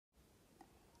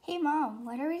Hey Mom,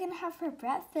 what are we gonna have for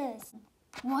breakfast?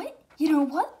 What? You know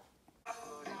what?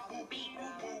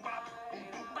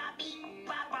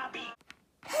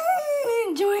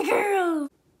 Enjoy, girl!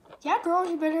 Yeah, girl,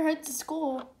 you better head to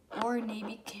school. Or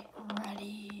maybe get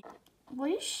ready. Will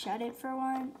you shut it for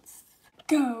once?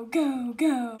 Go, go,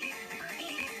 go!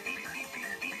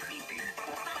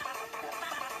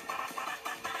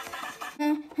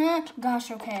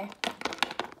 Gosh, okay.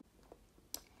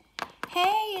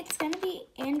 Hey, it's gonna be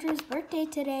Andrew's birthday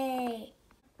today.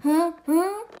 Huh?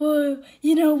 Well,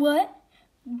 you know what?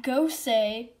 Go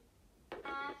say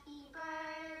happy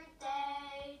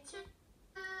birthday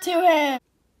to him.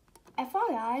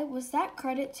 FYI, was that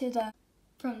credit to the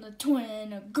from the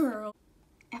twin girl?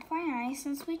 FYI,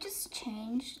 since we just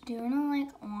changed, do you wanna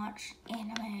watch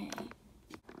anime?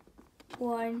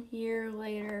 1 year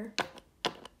later.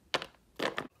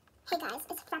 Hey guys,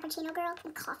 it's Frappuccino Girl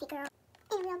and Coffee Girl,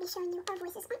 and we'll be showing you our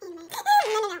voices on anime.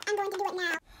 No, I'm going to do it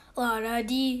now. La da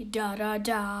dee da da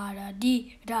da da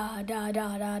dee da da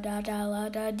da da da da la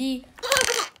da dee.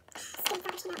 Okay, skip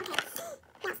Frappuccino, okay.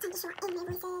 Now it's time to show our anime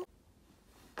voices.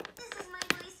 This is my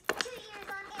voice, 2 years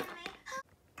on anime.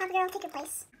 Coffee Girl, take your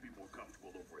place. Be more comfortable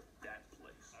over at that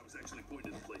place. I was actually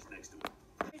pointing to the place next to it.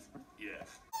 Yeah.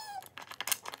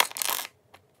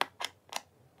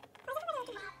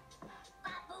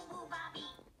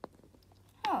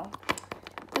 Oh.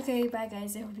 Okay, bye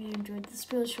guys. I hope you enjoyed this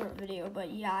really short video,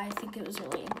 but yeah, I think it was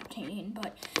really entertaining.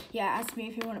 But yeah, ask me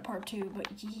if you want a part 2, but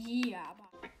yeah.